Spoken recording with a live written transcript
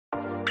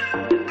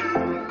Okay,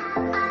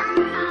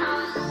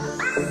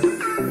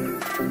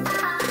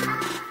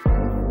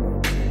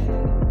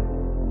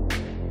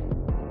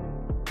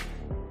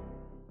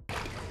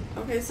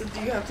 so do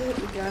you have to hit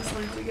the gas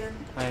lines again?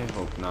 I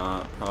hope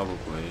not,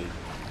 probably.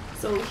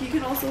 So he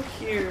can also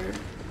hear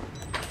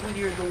when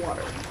you're in the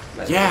water.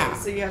 Yeah!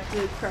 So you have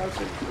to crouch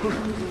and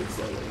move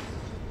slowly.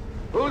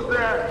 Who's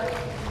there?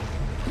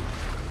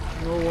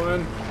 No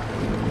one.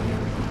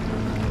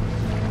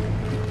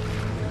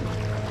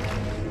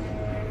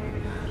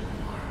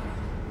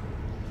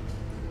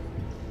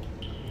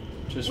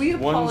 Just We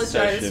one apologize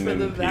session for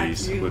the in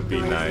peace vacuum would be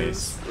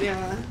noises. nice.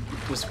 Yeah.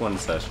 Just one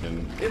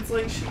session. It's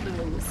like she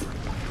knows.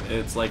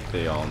 It's like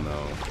they all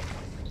know.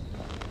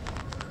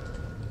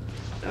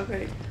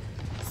 Okay.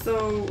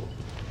 So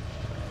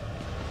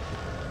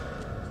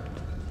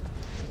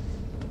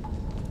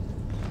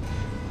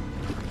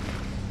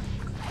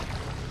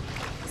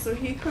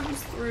he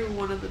comes through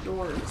one of the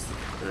doors,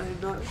 and I'm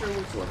not sure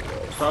which one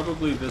it is.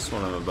 Probably this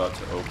one I'm about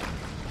to open.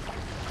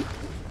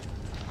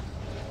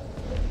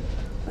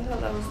 I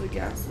thought that was the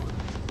gas one.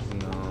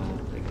 No.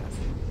 The gas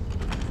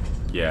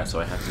one. Yeah, so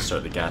I have to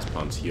start the gas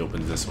pumps. He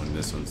opens this one.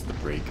 This one's the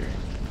breaker.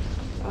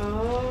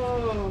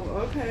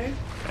 Oh, okay.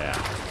 Yeah.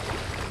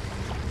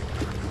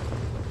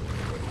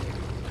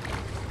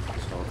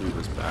 So I'll do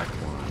this back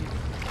one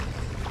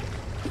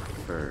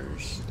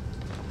first.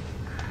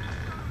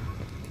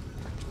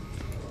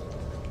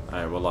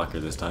 Alright, what locker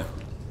this time?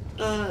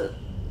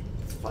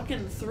 It's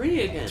fucking 3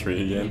 again.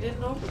 3 again? He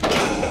didn't open it.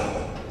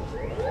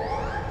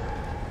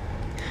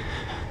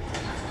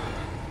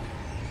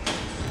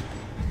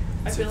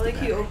 I feel like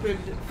he opened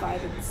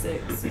 5 and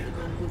 6 and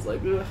then was like,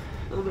 ugh,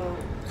 oh no.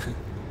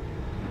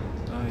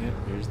 Oh yeah,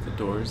 here's the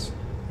doors.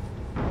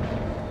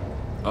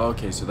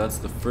 Okay, so that's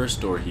the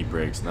first door he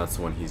breaks, and that's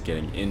the one he's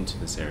getting into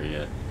this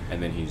area,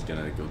 and then he's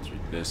gonna go through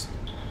this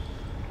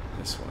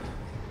one.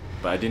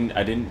 But I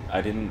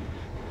didn't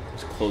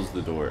close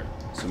the door,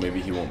 so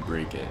maybe he won't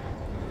break it.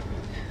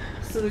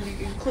 So then you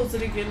can close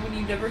it again when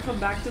you never come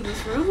back to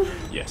this room?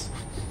 Yes.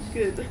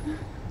 Good.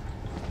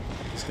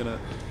 Just gonna.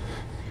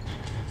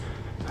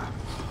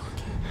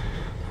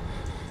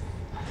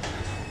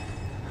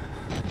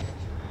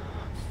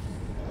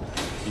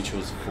 He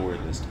chose 4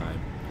 this time.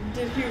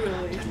 Did he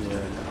really?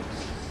 Yeah.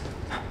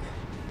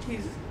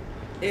 He's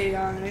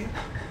AI.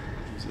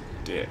 He's a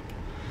dick.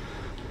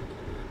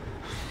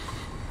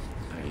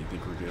 Alright, you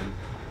think we're good?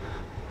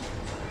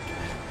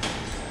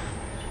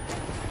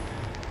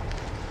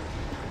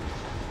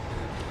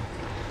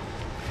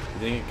 You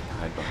think it can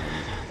hide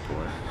behind the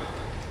door?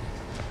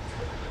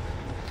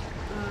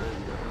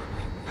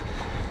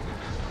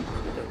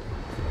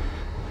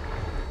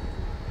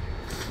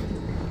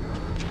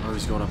 Oh,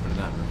 he's going up into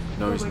that room.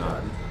 No, Oh he's my not.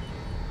 God.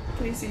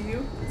 Can he see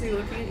you? Is he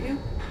looking at you?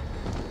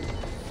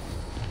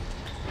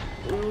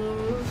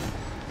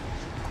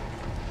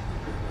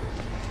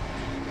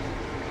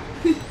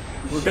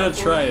 We're gonna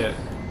try it.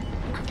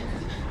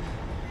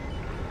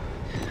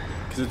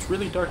 Because it's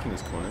really dark in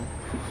this corner.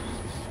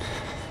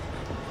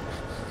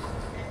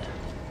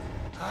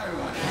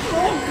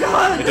 Oh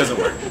God! It doesn't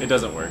work. It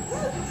doesn't work.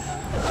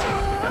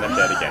 And I'm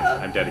dead again.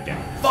 I'm dead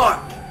again.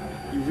 Fuck!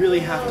 You really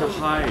have to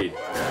hide.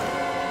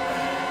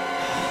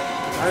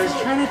 I was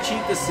trying to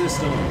cheat the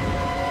system.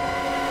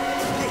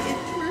 The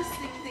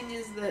interesting thing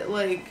is that,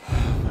 like,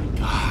 Oh my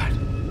god.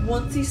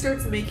 once he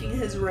starts making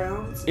his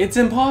rounds, It's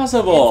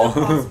impossible! it's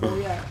impossible,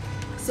 yeah.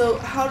 So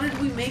how did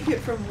we make it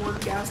from one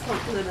gas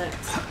pump to the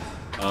next?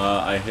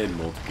 I hid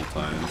multiple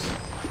times.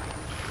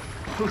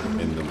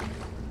 In the moment.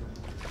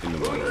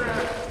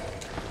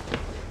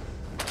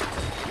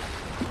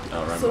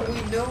 Oh, right. So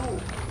we know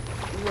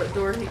what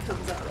door he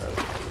comes out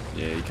of.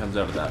 Yeah, he comes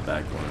out of that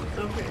back one.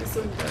 Okay,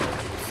 so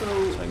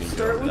I need to go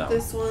start over with that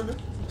this one.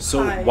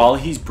 So hide. while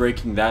he's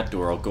breaking that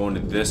door, I'll go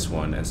into this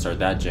one and start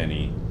that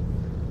Jenny.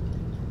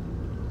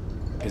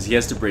 Because he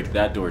has to break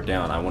that door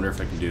down. I wonder if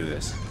I can do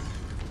this.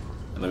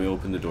 Let me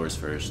open the doors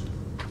first.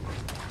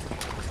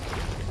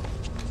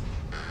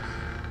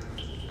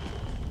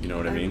 You know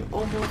what I mean? I'm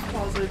almost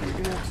positive you're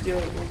gonna have to do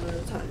it one at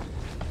a time.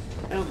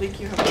 I don't think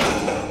you have to.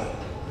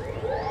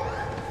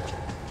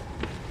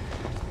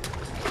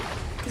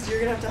 Because you're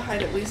gonna have to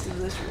hide at least in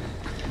this room.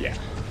 Yeah.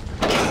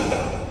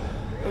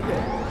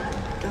 Okay.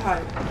 To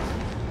hide.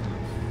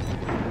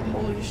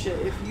 Holy shit,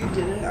 if you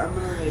did it, I'm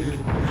gonna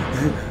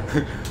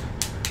like...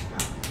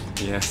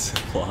 Yes,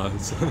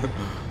 applause.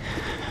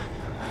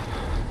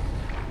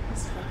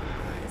 That's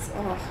fucking nice.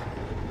 Oh.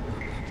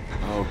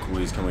 Oh, cool.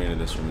 He's coming into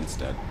this room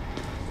instead. Do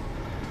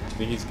you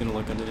think he's gonna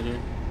look under here?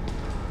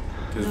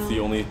 Because it's the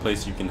only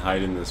place you can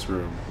hide in this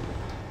room.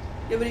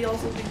 Yeah, but he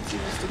also thinks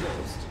you're just a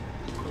ghost.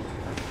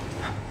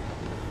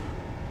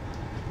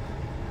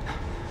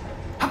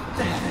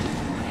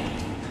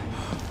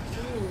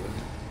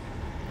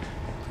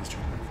 Please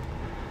try.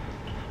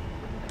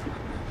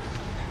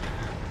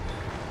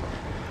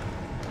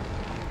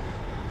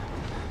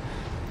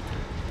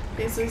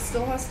 Okay, so he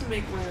still has to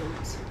make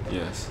rounds.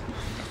 Yes.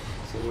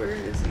 So where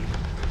is he?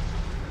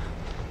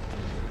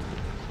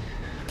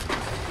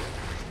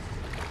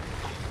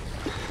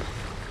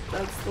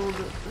 That's the one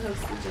that has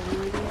the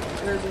generator,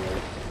 or the...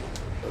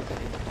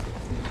 Okay.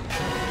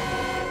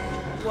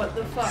 What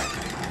the fuck?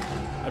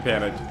 I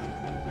panicked.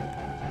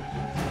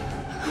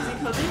 Is he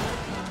coming?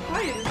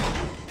 Hide.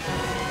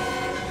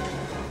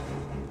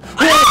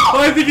 Oh,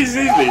 I think he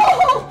sees me!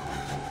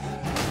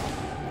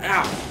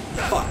 Ow!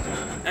 Fuck!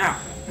 Ow!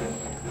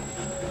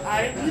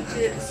 I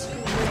legit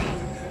screamed.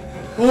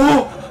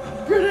 Oh!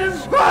 Brennan,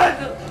 run!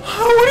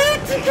 What do you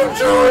think I'm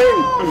doing?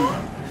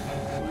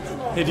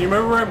 Hey, do you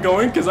remember where I'm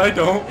going? Because I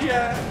don't.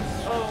 Yeah.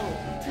 Oh,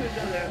 to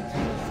another.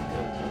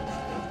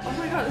 Oh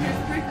my god, here's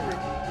the breaker room.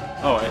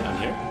 Oh, I'm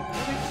here? I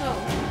think so.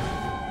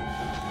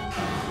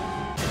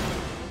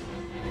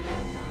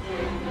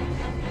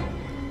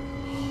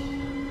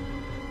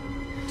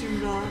 Do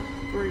not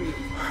breathe.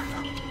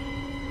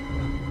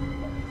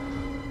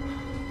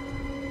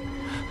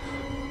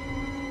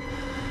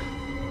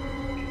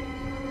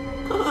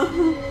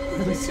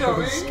 I'm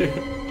so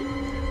scared.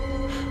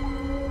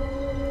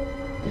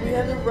 We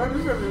had to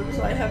run from him,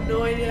 so I have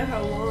no idea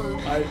how long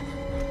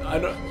I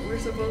don't. we're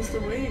supposed to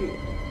wait.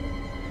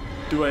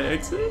 Do I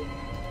exit?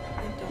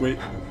 I don't Wait.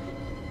 know.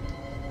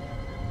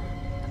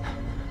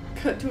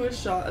 Cut to a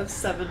shot of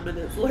 7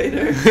 minutes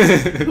later.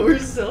 We're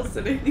still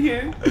sitting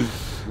here.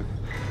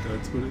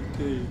 That's what it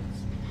takes.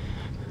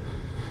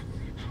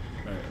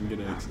 Alright, I'm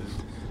gonna exit.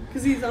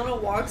 Because he's on a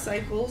walk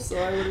cycle, so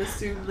I would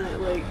assume that,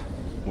 like,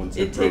 Once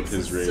it it broke takes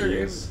his a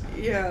radius.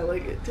 certain... Yeah,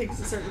 like, it takes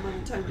a certain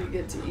amount of time to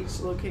get to each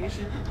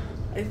location.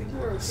 I think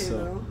we're okay, So-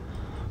 though.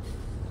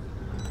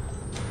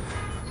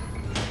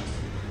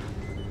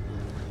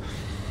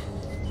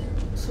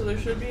 So there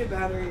should be a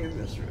battery in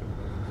this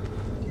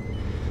room.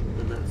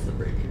 And that's the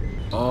breaker.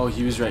 Oh,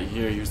 he was right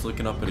here. He was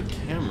looking up at a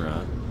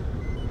camera.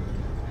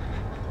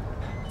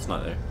 It's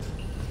not there.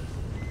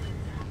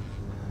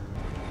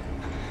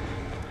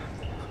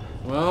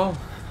 Well,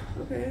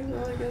 Okay,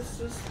 well, I guess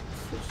just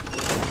switch to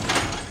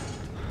this.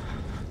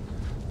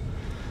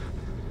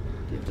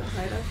 Do you have to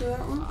hide after that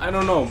one? I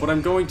don't know, but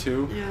I'm going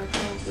to. Yeah,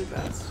 probably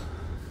best.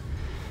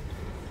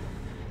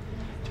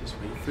 Just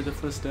wait for the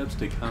footsteps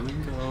to come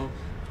and go.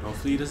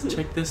 Hopefully he doesn't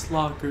check this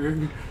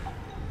locker.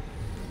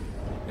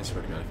 I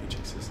swear to God, if he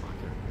checks this locker.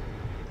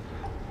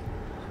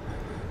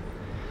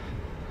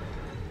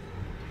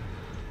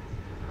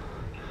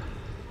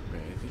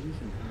 Wait, I think you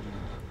can...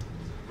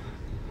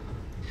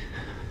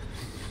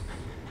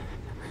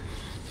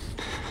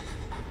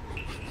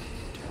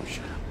 Oh,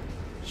 shut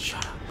up.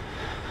 Shut up.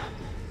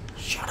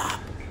 Shut up.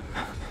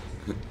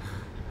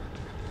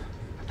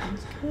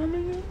 He's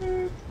coming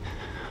in.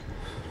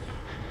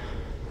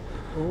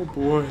 Oh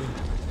boy.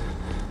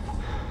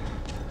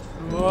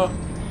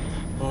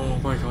 Oh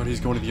my god, he's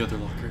going to the other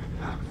locker.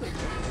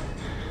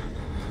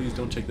 Please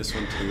don't check this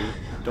one too.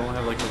 Don't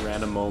have like a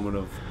random moment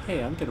of,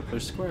 hey, I'm gonna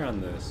push square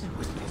on this.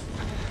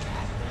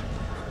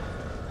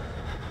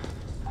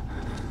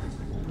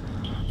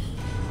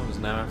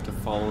 Now I have to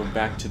follow him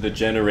back to the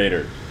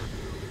generator.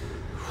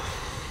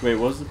 Wait,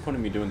 what was the point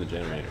of me doing the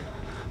generator?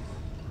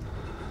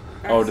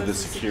 Oh, to the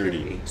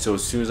security. So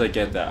as soon as I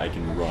get that, I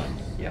can run.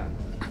 Yeah.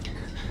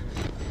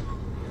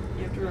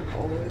 You have to run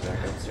all the way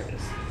back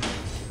upstairs.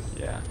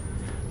 Yeah.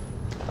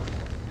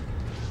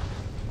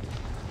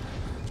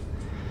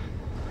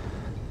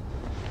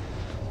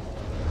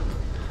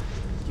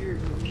 Do you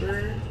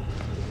remember?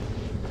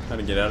 How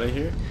to get out of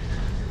here?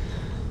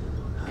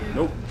 Yeah.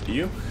 Nope. Do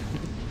you?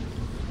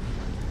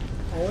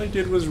 All I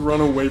did was run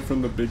away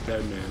from the big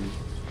bad man.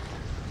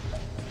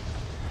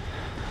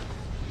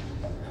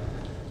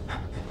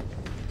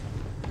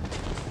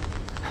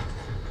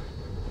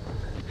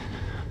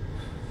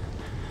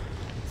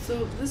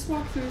 So this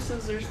walkthrough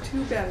says there's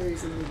 2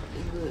 batteries in the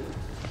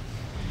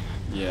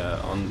Yeah,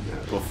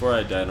 before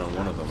I died on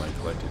one of them, I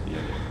collected the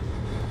other.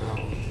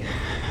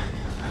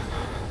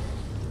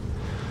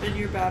 and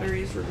your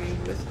batteries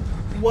remain with...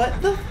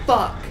 What the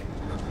fuck?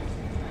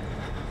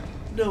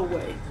 No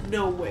way.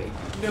 No way.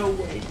 No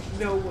way.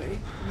 No way.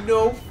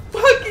 No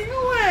fucking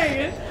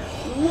way!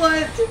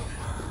 What?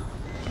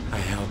 I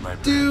held my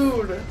breath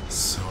Dude!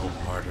 so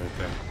hard right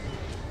there.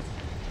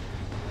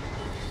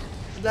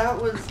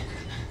 That was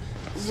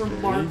Scary.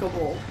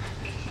 remarkable.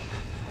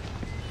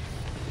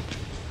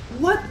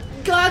 What?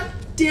 God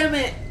damn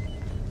it!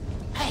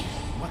 Hey,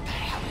 what the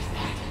hell is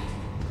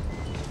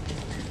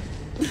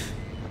that?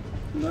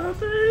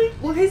 Nothing.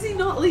 Why is he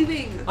not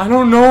leaving? I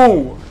don't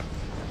know.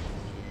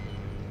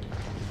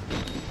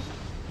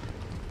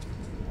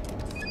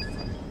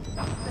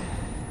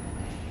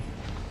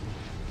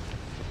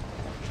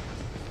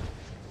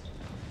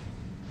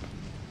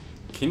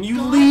 Can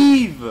you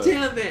leave?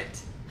 Damn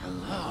it!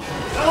 Hello.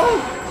 Oh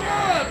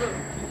god!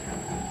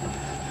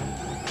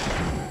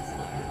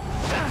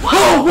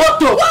 Oh, what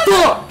the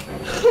fuck?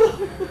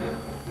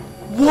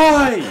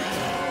 Why?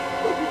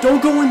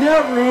 Don't go in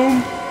that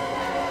room.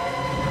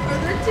 Are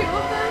there 2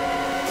 of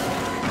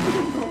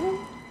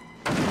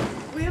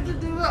them? We have to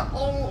do that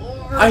all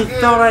over I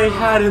again. thought I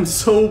had him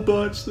so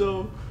much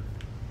though.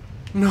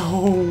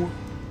 No.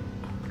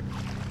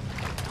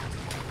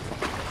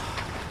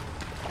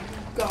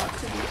 Got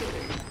to be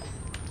kidding.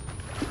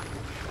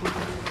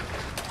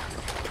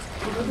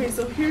 Okay,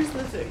 so here's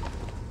the thing.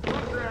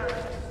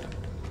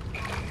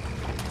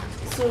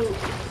 So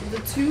the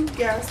 2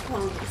 gas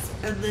pumps,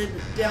 and then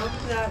down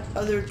that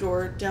other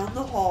door, down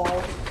the hall,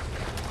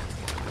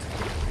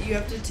 you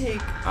have to take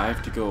I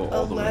have to go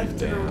all a the way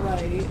left and a down.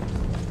 right. And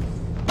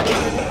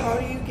then how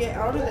do you get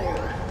out of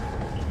there?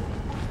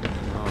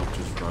 Oh,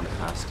 just run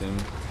past him.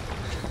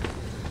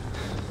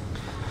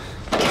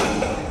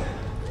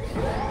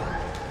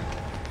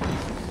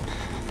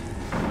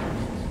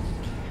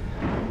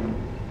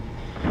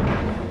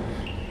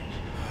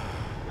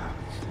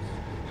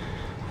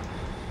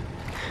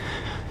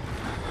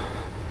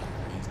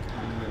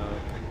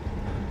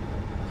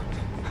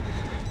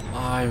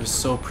 I was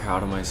so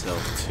proud of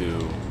myself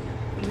too.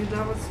 I mean,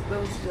 that was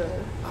the...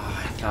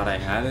 I thought I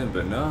had him,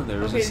 but no, there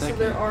was Okay, a second.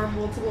 so there are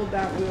multiple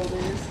bat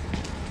wielders.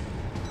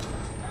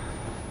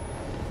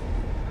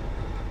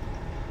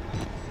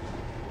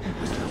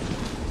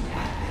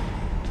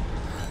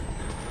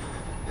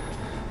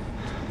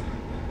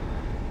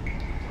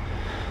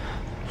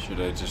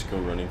 Should I just go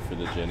running for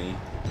the Jenny?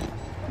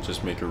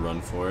 Just make a run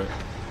for it?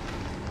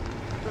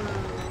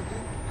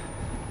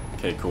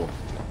 Okay, cool.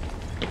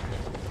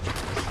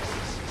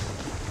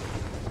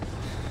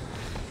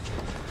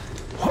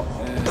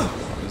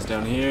 It's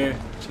down here,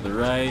 to the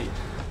right.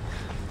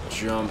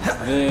 Jump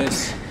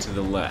this, to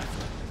the left.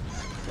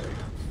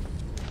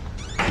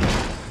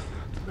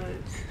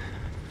 Nice.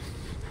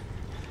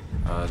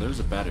 There was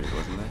a battery,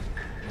 wasn't there?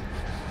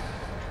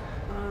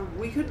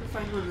 We couldn't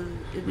find one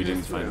in We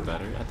didn't this find the room.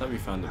 battery? I thought we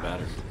found the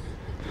battery.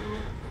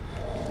 I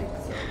don't think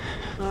so.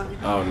 Not in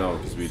Oh the no,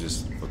 rooms. because we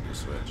just flipped the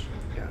switch.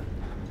 Yeah.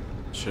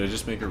 Should I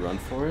just make a run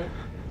for it?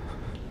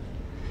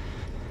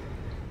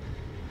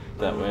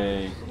 That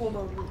way... Hold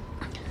on.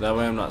 That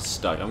way I'm not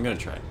stuck. I'm gonna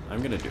try it.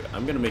 I'm gonna do it.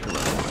 I'm gonna make a run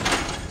for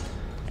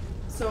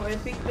it. So I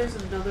think there's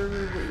another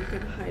room that you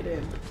can hide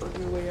in on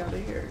your way out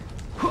of here.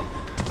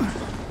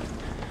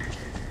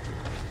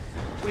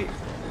 Wait,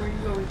 where are you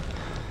going?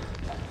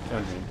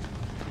 Down here.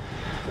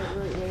 Is that the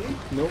right way?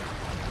 Nope.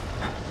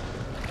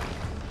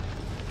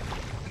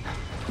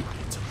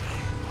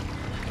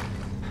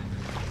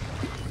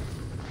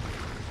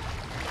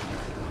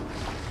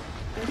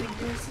 I think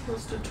you're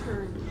supposed to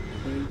turn.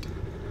 Wait.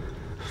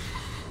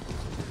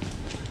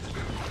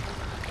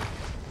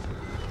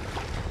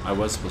 I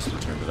was supposed to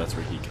turn, but that's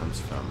where he comes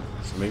from.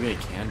 So maybe I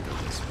can go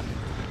this way.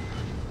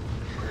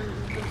 Or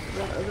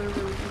that other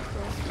room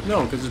across.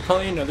 No, because there's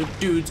probably another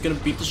dude's gonna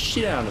beat the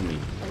shit out of me.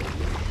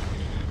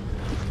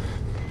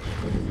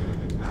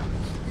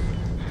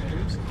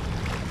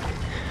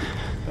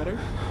 Better?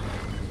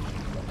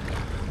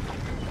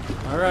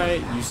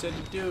 Alright, you said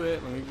to do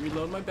it. Let me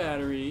reload my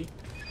battery.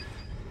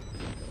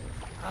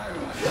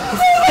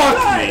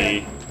 Fuck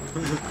me!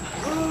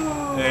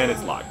 And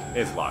it's locked.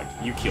 It's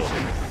locked. You killed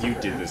him. You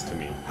did this to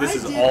me. This I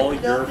is did all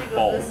your nothing on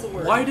fault. this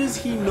sword. Why does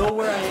he know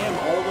where I am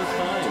all the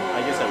time?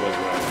 I guess I was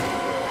wrong.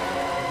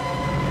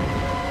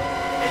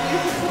 And you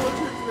can tell it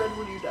turns red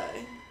when you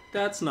die.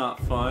 That's not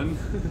fun.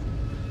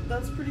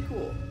 That's pretty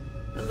cool.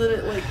 And then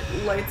it like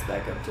lights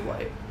back up to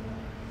white.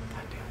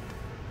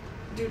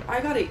 Dude,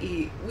 I gotta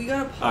eat. We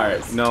gotta pause.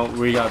 Alright, no,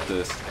 we got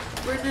this.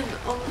 Brendan,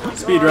 oh my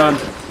Speed god. run!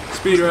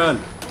 Speed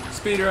run!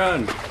 Speed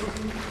run!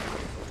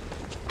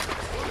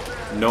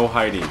 No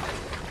hiding.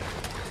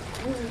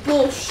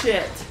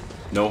 Bullshit.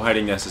 No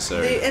hiding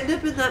necessary. They end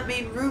up in that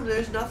main room.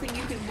 There's nothing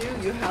you can do.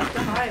 You have to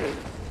hide.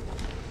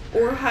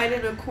 Or hide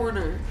in a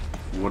corner.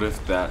 What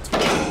if that's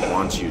what he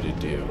wants you to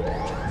do?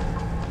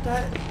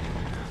 That...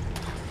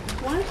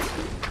 What?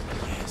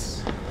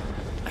 Yes.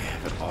 I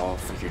have it all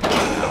figured out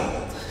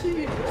now. Dude,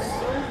 you're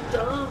so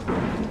dumb.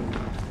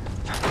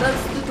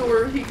 That's the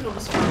door he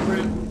comes from,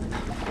 Bren.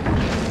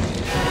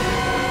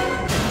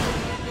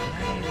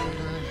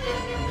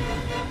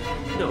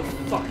 No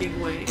fucking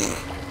way.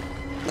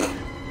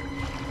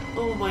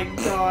 Oh my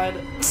god.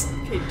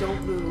 Okay,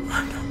 don't move.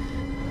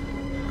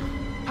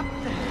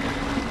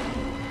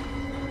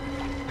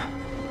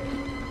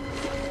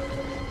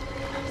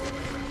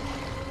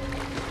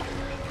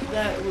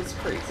 That was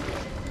crazy.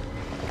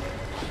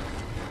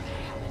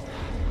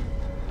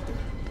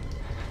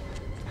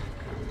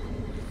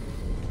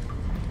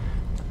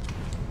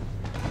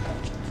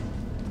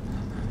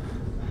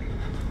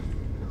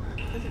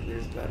 I think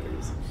there's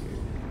batteries in here.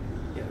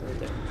 Yeah, right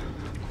there.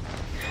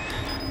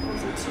 Oh,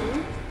 is it 2?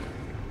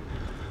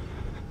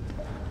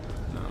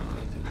 No,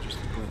 I think just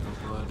a glint of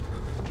blood.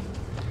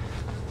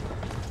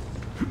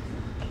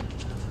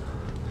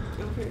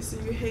 Okay, so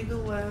you hang a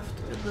left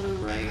and then a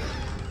right.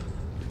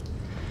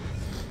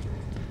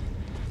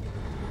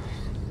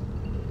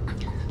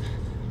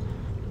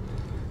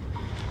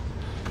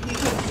 He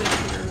comes in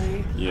here,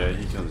 right? Yeah,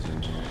 he comes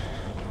in here.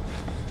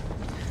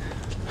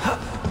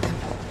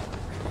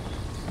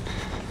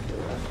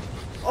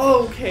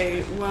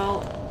 Okay,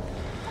 well...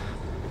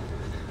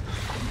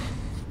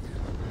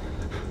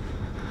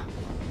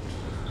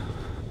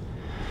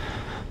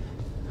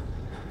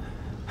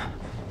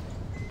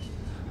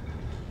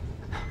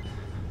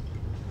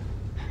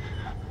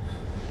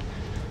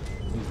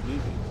 He's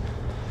leaving.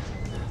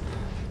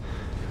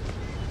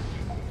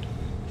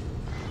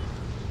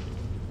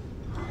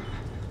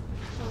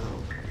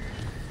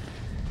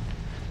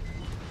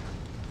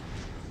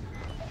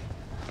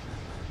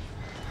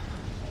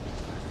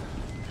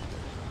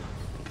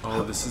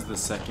 Oh, this is the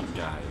second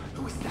guy.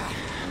 Who is that?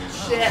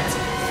 Shit.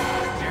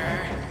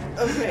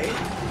 Okay.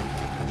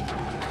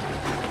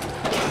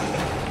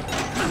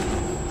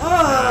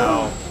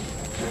 Oh.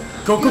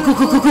 Go, go, go,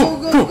 go, go,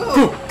 go, go,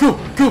 go, go,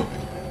 go.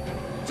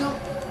 Jump.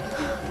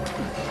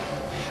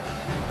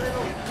 I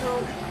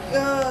don't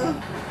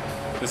know.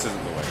 This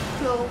isn't the way.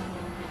 No.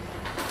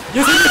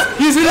 Yes, it is!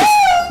 Yes, it is!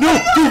 No!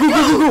 Go, go,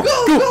 go,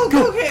 go, go, go,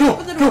 okay, go,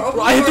 open the door, open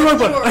the I hit the door,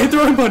 wrong open the button! door. I hit the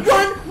wrong button!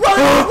 Run!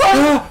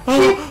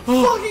 Keep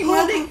fucking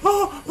running!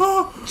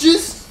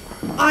 Just,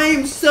 I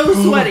am so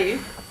sweaty.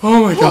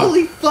 Oh my god.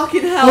 Holy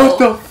fucking hell. What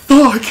the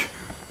fuck?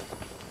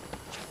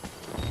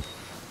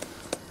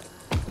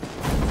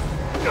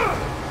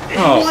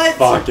 Oh, What?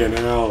 fucking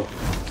hell.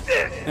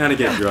 And I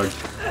get drugged.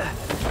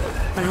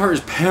 My heart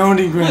is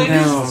pounding right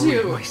now. Mine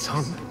is too. My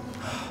son,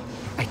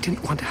 I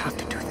didn't want to have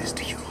to do this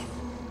to you.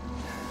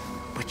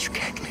 But you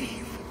can't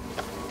leave.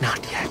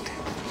 Not yet.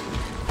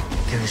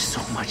 There is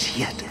so much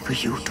yet for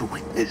you to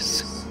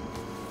witness.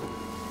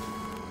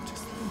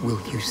 Will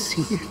you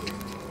see it?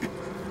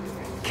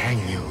 Can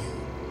you?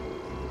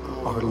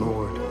 Our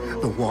Lord,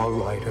 the Wall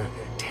Rider,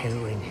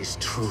 tearing his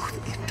truth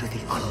into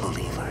the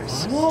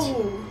unbelievers.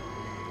 Whoa.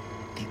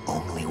 The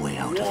only way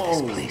out of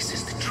this place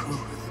is the truth.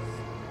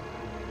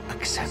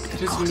 Accept He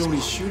the doesn't know what gospel.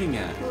 he's shooting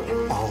at.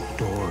 All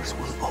doors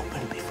will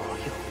open before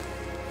you.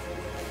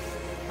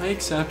 I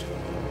accept.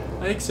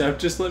 I accept.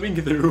 Just let me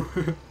get through.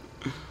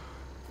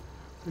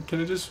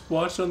 Can I just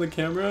watch on the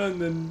camera and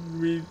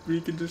then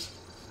we can just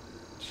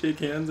shake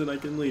hands and I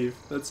can leave?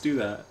 Let's do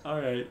that.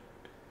 Alright.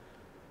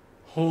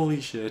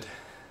 Holy shit.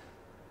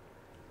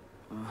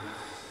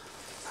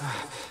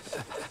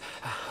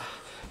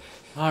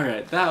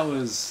 Alright, that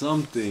was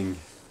something.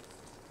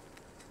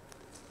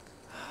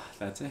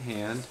 That's a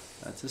hand.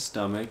 That's a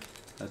stomach.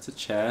 That's a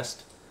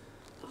chest.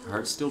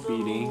 Heart's still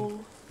beating.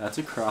 No. That's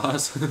a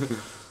cross.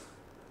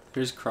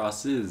 There's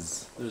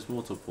crosses. There's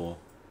multiple.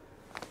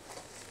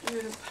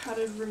 You're in a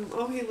padded room.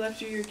 Oh, he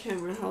left you your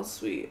camera. How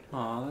sweet.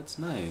 Aw, that's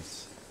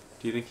nice.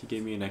 Do you think he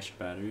gave me an extra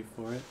battery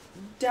for it?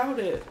 Doubt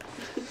it.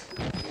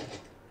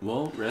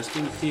 Well, rest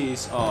in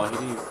peace. Oh, he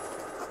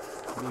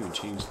didn't even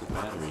change the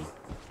battery.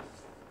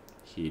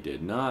 He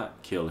did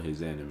not kill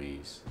his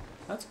enemies.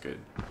 That's good.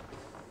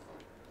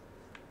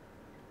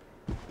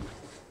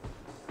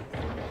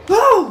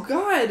 Oh,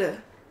 God!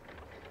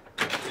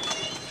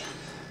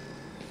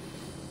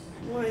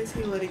 Why is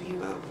he letting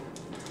you out?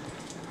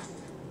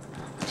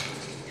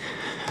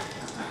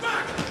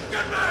 Back!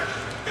 Get back!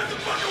 Get the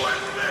fuck away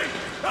from me!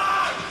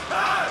 Ah!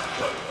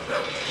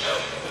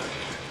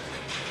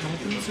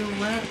 Opens a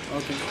rat.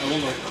 Okay, I will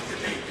look.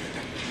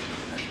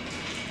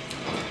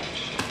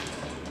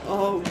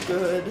 Oh,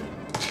 good.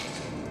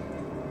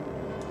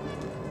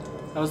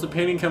 How's the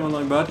painting coming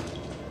along, bud?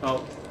 Oh,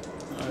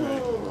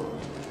 alright. Oh.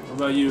 What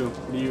about you?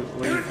 What do you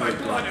Here's my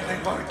think? blood if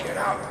they want to get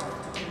out.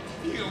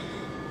 You.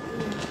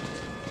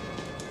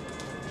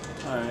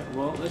 Alright,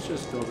 well, let's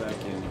just go back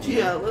in here.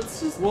 Yeah, let's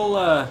just. We'll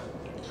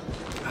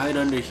hide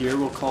under here.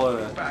 We'll call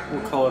it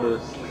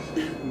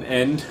an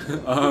end.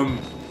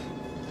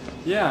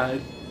 Yeah.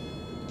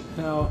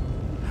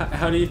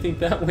 How do you think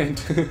that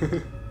went?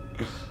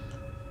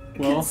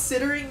 Well,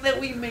 Considering that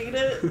we made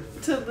it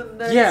to the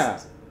next. yeah.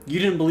 You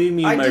didn't believe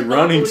me in I my did not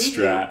running believe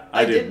you. strat.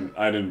 I I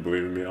didn't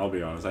believe in me. I'll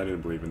be honest. I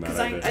didn't believe in that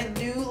Because either. I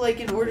knew, like,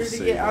 in order to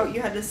Same. get out,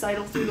 you had to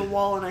sidle through the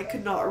wall, and I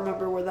could not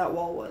remember where that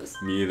wall was.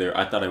 Me either.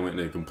 I thought I went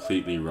in a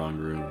completely wrong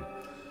room.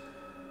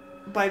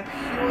 By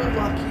pure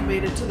luck, you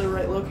made it to the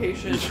right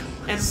location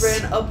and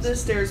ran up the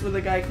stairs where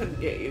the guy couldn't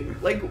get you.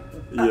 Like,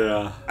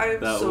 Yeah. I am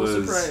that so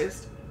was...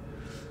 surprised.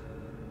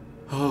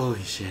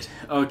 Holy shit.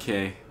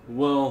 Okay.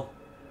 Well.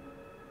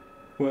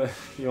 What?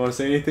 You want to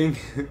say anything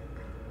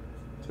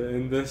to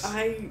end this?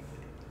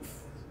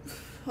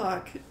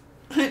 Fuck.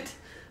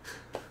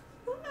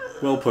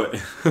 Well put.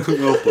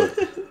 Well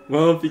put.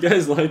 Well, if you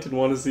guys liked and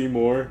want to see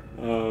more,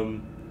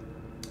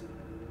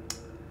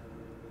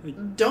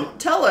 Don't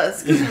tell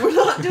us, because we're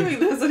not doing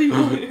this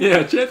anymore.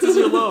 yeah, chances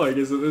are low, I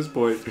guess, at this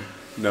point.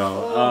 No.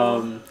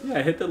 Oh.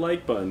 Yeah, hit the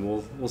like button.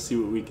 We'll see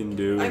what we can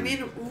do. I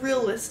mean,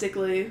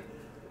 realistically,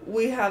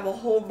 we have a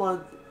whole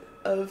month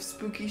of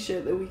spooky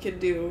shit that we can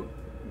do.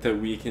 that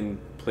we can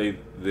play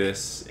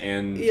this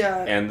and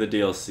Yeah. and the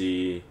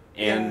DLC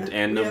and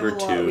Yeah, we number have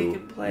a lot 2. we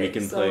can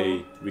play,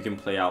 so- we can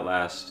play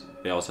Outlast.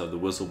 They also have the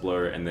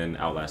Whistleblower and then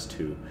Outlast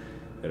 2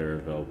 that are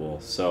available.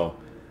 So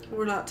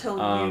We're not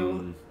telling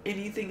you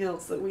anything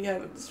else that we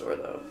have in store,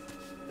 though.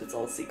 It's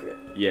all secret.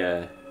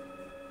 yeah.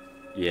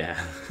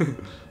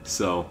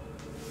 So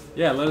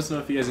yeah, let us know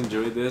if you guys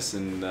enjoyed this,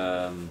 and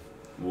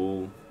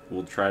we'll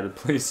try to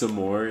play some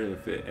more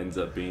if it ends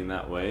up being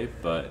that way.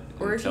 But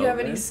Or if you until have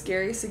any then,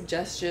 scary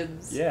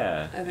suggestions.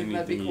 yeah, I think anything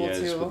that'd be cool, you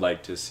guys too. would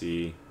like to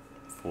see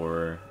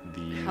for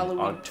the Halloween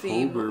October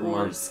theme or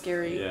month.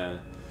 scary. Yeah,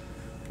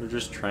 we're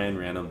just trying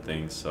random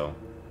things. So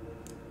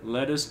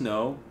let us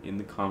know in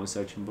the comment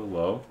section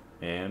below,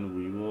 and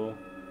we will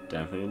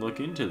definitely look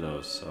into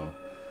those. So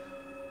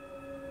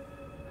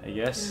I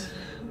guess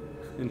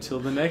until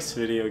the next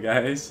video,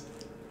 guys.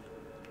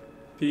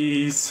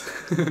 Peace.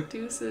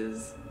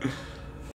 Deuces.